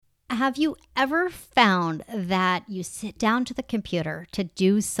Have you ever found that you sit down to the computer to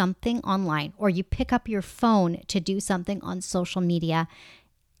do something online, or you pick up your phone to do something on social media,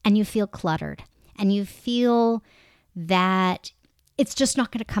 and you feel cluttered and you feel that it's just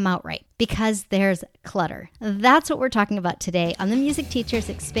not going to come out right because there's clutter? That's what we're talking about today on the Music Teachers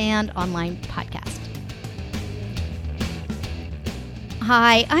Expand Online podcast.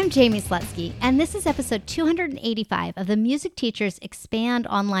 Hi, I'm Jamie Slutsky, and this is episode 285 of the Music Teachers Expand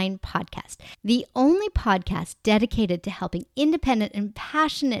Online podcast, the only podcast dedicated to helping independent and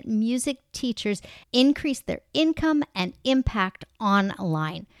passionate music teachers increase their income and impact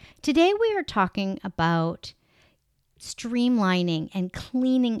online. Today, we are talking about streamlining and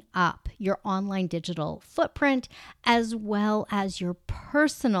cleaning up your online digital footprint as well as your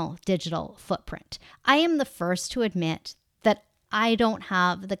personal digital footprint. I am the first to admit that I don't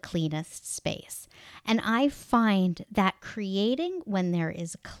have the cleanest space. And I find that creating when there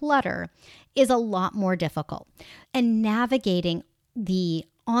is clutter is a lot more difficult. And navigating the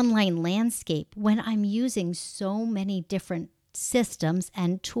online landscape when I'm using so many different systems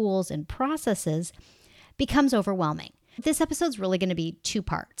and tools and processes becomes overwhelming. This episode's really going to be two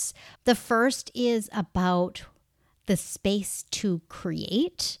parts. The first is about the space to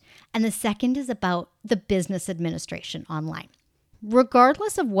create, and the second is about the business administration online.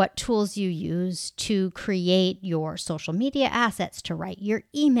 Regardless of what tools you use to create your social media assets, to write your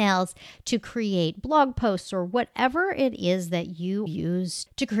emails, to create blog posts, or whatever it is that you use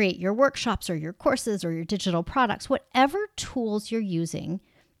to create your workshops or your courses or your digital products, whatever tools you're using,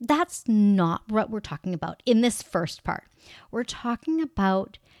 that's not what we're talking about in this first part. We're talking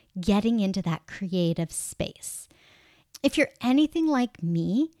about getting into that creative space. If you're anything like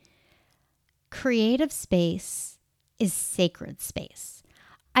me, creative space is sacred space.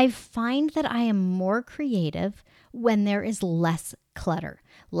 I find that I am more creative when there is less clutter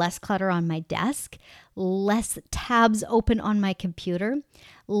on my desk, less tabs open on my computer,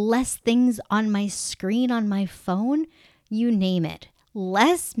 less things on my screen on my phone, you name it.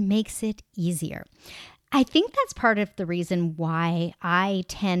 Less makes it easier. I think that's part of the reason why I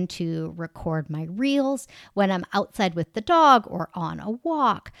tend to record my reels when I'm outside with the dog or on a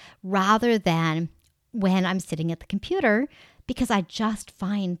walk rather than when I'm sitting at the computer, because I just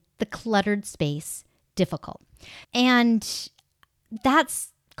find the cluttered space difficult. And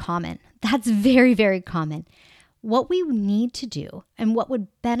that's common. That's very, very common. What we need to do and what would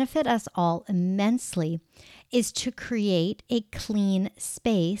benefit us all immensely is to create a clean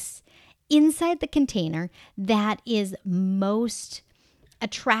space inside the container that is most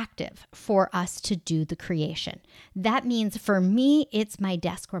attractive for us to do the creation. That means for me, it's my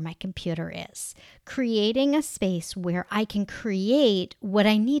desk where my computer is. Creating a space where I can create what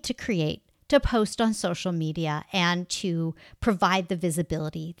I need to create to post on social media and to provide the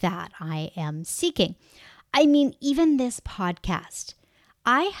visibility that I am seeking. I mean, even this podcast,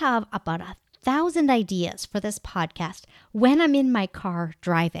 I have about 1,000 ideas for this podcast when I'm in my car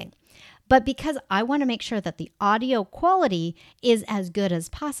driving. But because I want to make sure that the audio quality is as good as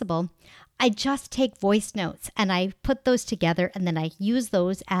possible, I just take voice notes and I put those together and then I use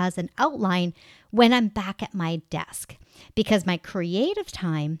those as an outline when I'm back at my desk. Because my creative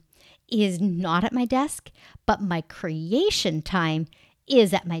time is not at my desk, but my creation time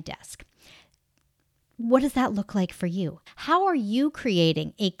is at my desk. What does that look like for you? How are you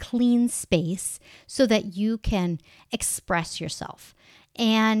creating a clean space so that you can express yourself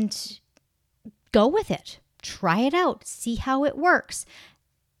and go with it? Try it out. See how it works.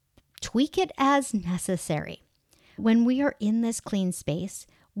 Tweak it as necessary. When we are in this clean space,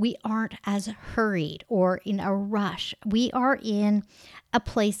 we aren't as hurried or in a rush. We are in a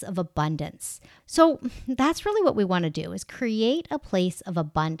place of abundance. So that's really what we want to do, is create a place of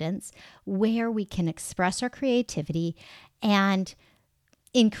abundance where we can express our creativity and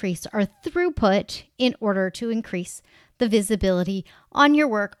increase our throughput in order to increase the visibility on your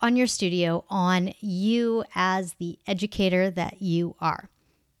work, on your studio, on you as the educator that you are.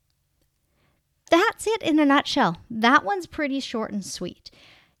 That's it in a nutshell. That one's pretty short and sweet.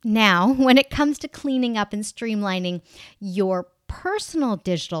 Now, when it comes to cleaning up and streamlining your personal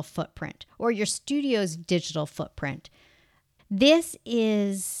digital footprint or your studio's digital footprint, this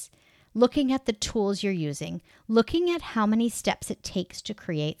is looking at the tools you're using, looking at how many steps it takes to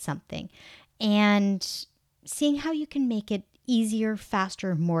create something, and seeing how you can make it easier,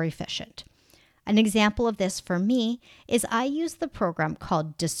 faster, more efficient. An example of this for me is I use the program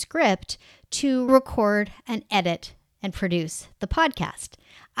called Descript to record and edit and produce the podcast.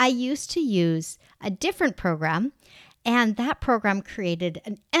 I used to use a different program, And that program created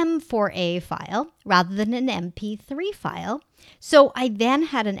an M4A file rather than an MP3 file. So I then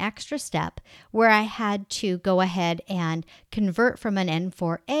had an extra step where I had to go ahead and convert from an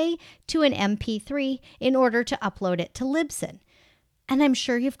M4A to an MP3 in order to upload it to Libsyn. And I'm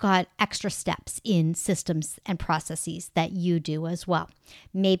sure you've got extra steps in systems and processes that you do as well.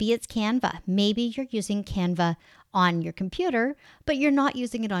 Maybe it's Canva. Maybe you're using Canva on your computer, but you're not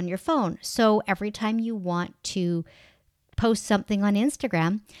using it on your phone. So every time you want to post something on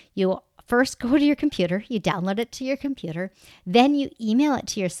Instagram, you first go to your computer, you download it to your computer, then you email it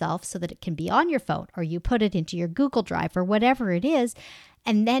to yourself so that it can be on your phone, or you put it into your Google Drive or whatever it is,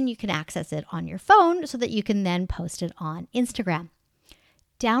 and then you can access it on your phone so that you can then post it on Instagram.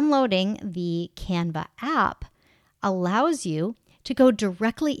 Downloading the Canva app allows you to go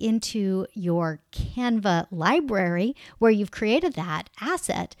directly into your Canva library where you've created that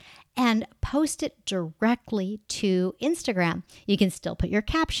asset and post it directly to Instagram. You can still put your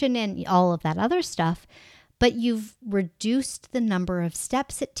caption in, all of that other stuff, but you've reduced the number of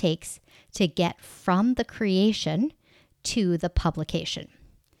steps it takes to get from the creation to the publication.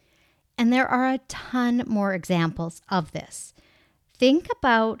 And there are a ton more examples of this. Think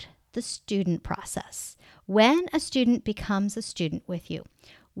about the student process. When a student becomes a student with you,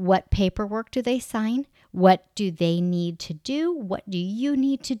 what paperwork do they sign? What do they need to do? What do you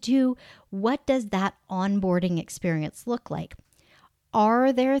need to do? What does that onboarding experience look like?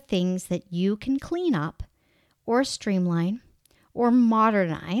 Are there things that you can clean up or streamline or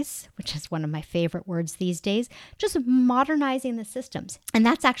modernize, which is one of my favorite words these days, just modernizing the systems. And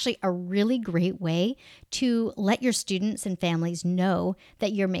that's actually a really great way to let your students and families know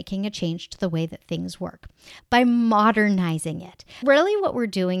that you're making a change to the way that things work by modernizing it. Really what we're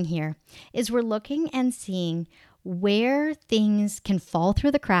doing here is we're looking and seeing where things can fall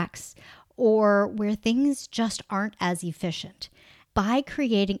through the cracks or where things just aren't as efficient. By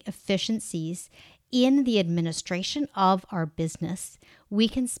creating efficiencies in the administration of our business, we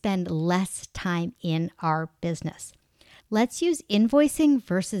can spend less time in our business. Let's use invoicing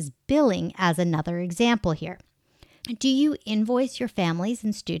versus billing as another example here. Do you invoice your families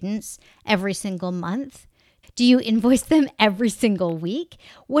and students every single month? Do you invoice them every single week?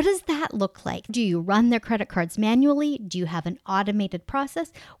 What does that look like? Do you run their credit cards manually? Do you have an automated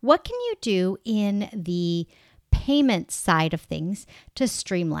process? What can you do in the payment side of things to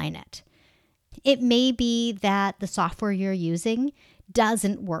streamline it? It may be that the software you're using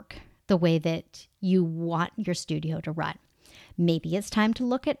doesn't work the way that you want your studio to run. Maybe it's time to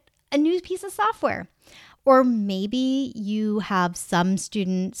look at a new piece of software. Or maybe you have some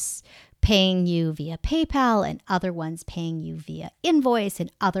students paying you via PayPal and other ones paying you via invoice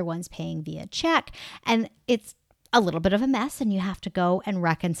and other ones paying via check. And it's a little bit of a mess and you have to go and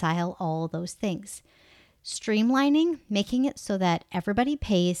reconcile all those things. Streamlining, making it so that everybody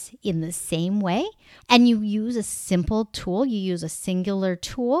pays in the same way, and you use a simple tool, you use a singular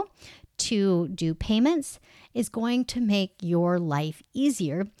tool to do payments, is going to make your life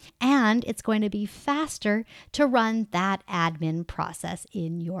easier, and it's going to be faster to run that admin process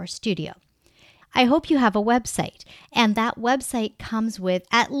in your studio. I hope you have a website, and that website comes with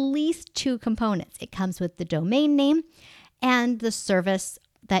at least 2 components. It comes with the domain name and the service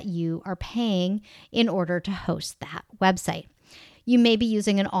that you are paying in order to host that website. You may be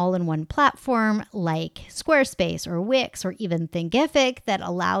using an all-in-one platform like Squarespace or Wix or even Thinkific that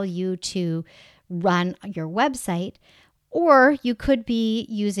allow you to run your website, or you could be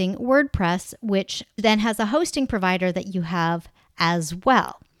using WordPress, which then has a hosting provider that you have as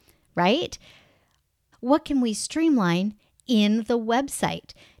well, right? What can we streamline in the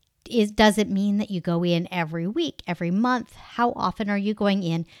website? Does it mean that you go in every week, every month? How often are you going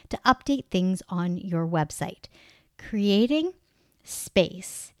in to update things on your website? Creating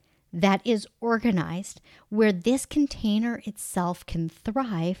space that is organized where this container itself can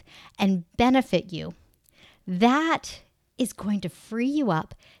thrive and benefit you. That is going to free you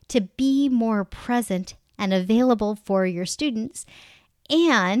up to be more present and available for your students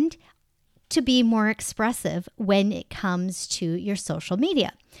and to be more expressive when it comes to your social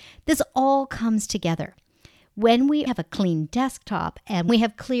media. This all comes together. When we have a clean desktop and we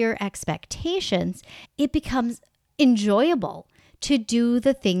have clear expectations, it becomes enjoyable to do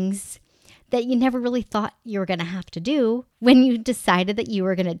the things that you never really thought you were going to have to do when you decided that you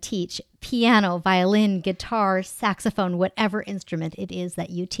were going to teach piano, violin, guitar, saxophone, whatever instrument it is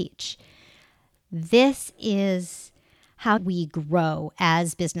that you teach. This is how we grow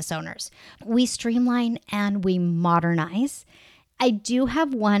as business owners. We streamline and we modernize. I do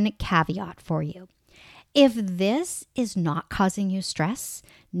have one caveat for you. If this is not causing you stress,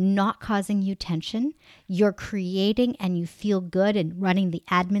 not causing you tension, you're creating and you feel good and running the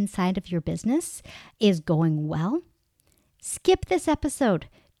admin side of your business is going well, skip this episode.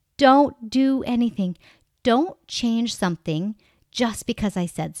 Don't do anything. Don't change something just because I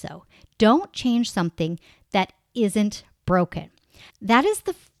said so. Don't change something that isn't broken. That is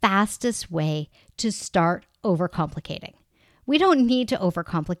the fastest way to start overcomplicating. We don't need to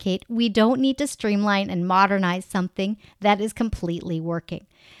overcomplicate. We don't need to streamline and modernize something that is completely working.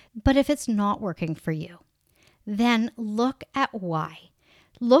 But if it's not working for you, then look at why.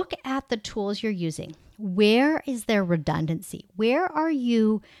 Look at the tools you're using. Where is there redundancy? Where are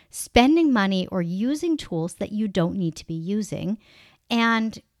you spending money or using tools that you don't need to be using?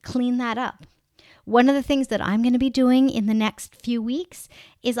 And clean that up. One of the things that I'm going to be doing in the next few weeks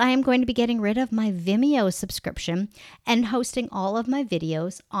is I am going to be getting rid of my Vimeo subscription and hosting all of my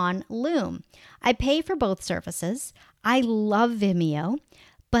videos on Loom. I pay for both services. I love Vimeo,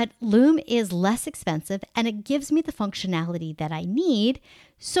 but Loom is less expensive and it gives me the functionality that I need.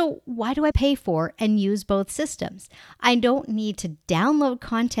 So why do I pay for and use both systems? I don't need to download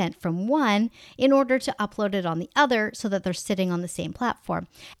content from one in order to upload it on the other so that they're sitting on the same platform.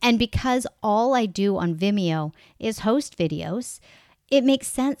 And because all I do on Vimeo is host videos, it makes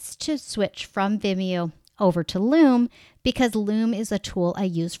sense to switch from Vimeo over to Loom because Loom is a tool I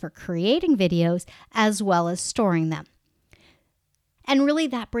use for creating videos as well as storing them. And really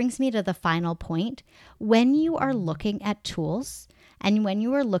that brings me to the final point. When you are looking at tools and when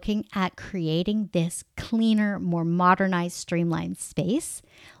you are looking at creating this cleaner, more modernized, streamlined space,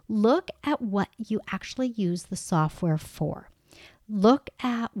 look at what you actually use the software for. Look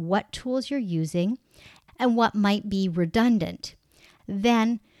at what tools you're using and what might be redundant.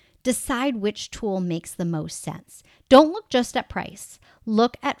 Then decide which tool makes the most sense. Don't look just at price.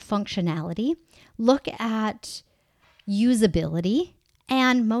 Look at functionality. Look at usability,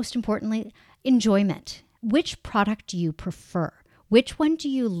 and most importantly, enjoyment. Which product do you prefer? Which one do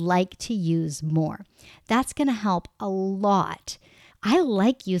you like to use more? That's going to help a lot. I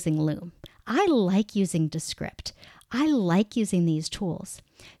like using Loom. I like using Descript. I like using these tools.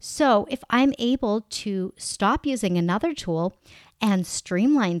 So if I'm able to stop using another tool and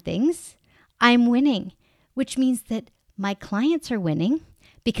streamline things, I'm winning, which means that my clients are winning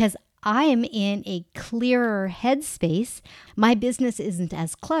because I'm in a clearer headspace, my business isn't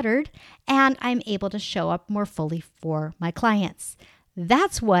as cluttered, and I'm able to show up more fully for my clients.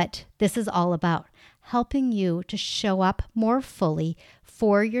 That's what this is all about, helping you to show up more fully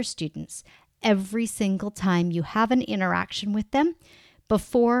for your students every single time you have an interaction with them,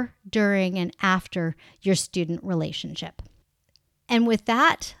 before, during, and after your student relationship. And with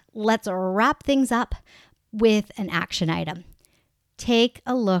that, let's wrap things up with an action item. Take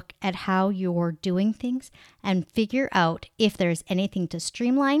a look at how you're doing things and figure out if there's anything to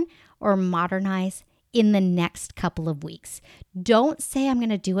streamline or modernize in the next couple of weeks. Don't say I'm going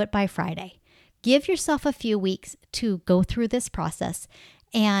to do it by Friday. Give yourself a few weeks to go through this process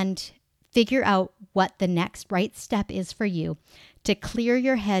and figure out what the next right step is for you to clear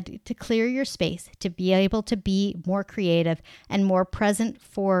your head, to clear your space, to be able to be more creative and more present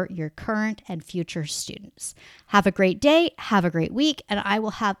for your current and future students. Have a great day, have a great week, and I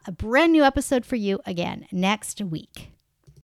will have a brand new episode for you again next week.